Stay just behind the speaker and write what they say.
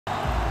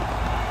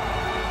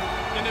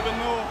You never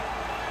know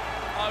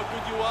how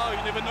good you are.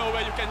 You never know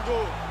where you can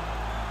go.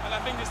 And I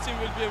think this team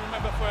will be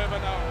remembered forever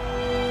now.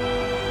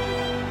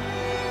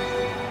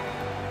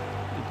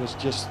 It was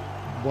just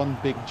one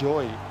big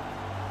joy.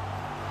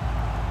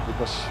 It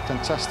was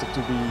fantastic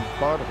to be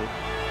part of it.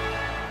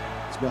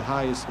 It's the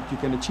highest you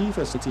can achieve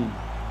as a team.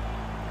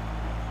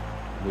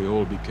 We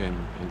all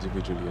became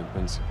individually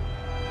invincible,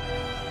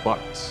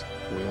 but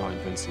we are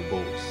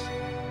invincibles.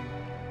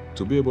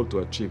 To be able to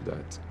achieve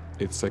that,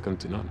 it's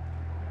second to none.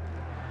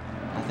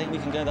 I think we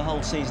can go the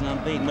whole season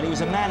unbeaten. Well, he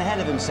was a man ahead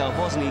of himself,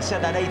 wasn't he? He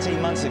said that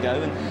 18 months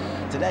ago,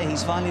 and today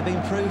he's finally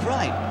been proved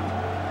right.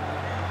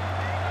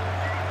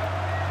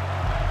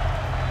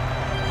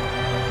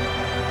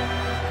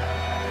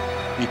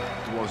 It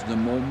was the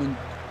moment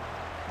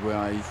where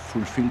I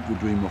fulfilled the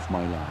dream of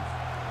my life.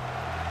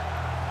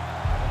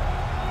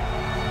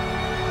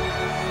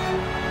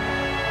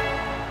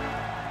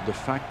 The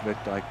fact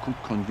that I could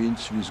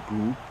convince this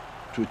group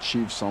to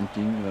achieve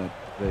something that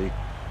they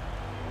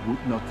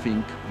would not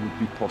think would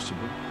be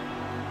possible.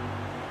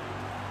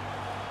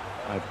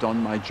 I've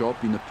done my job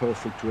in a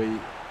perfect way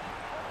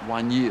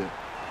 1 year.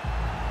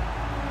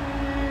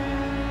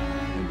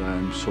 And I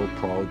am so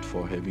proud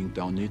for having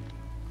done it.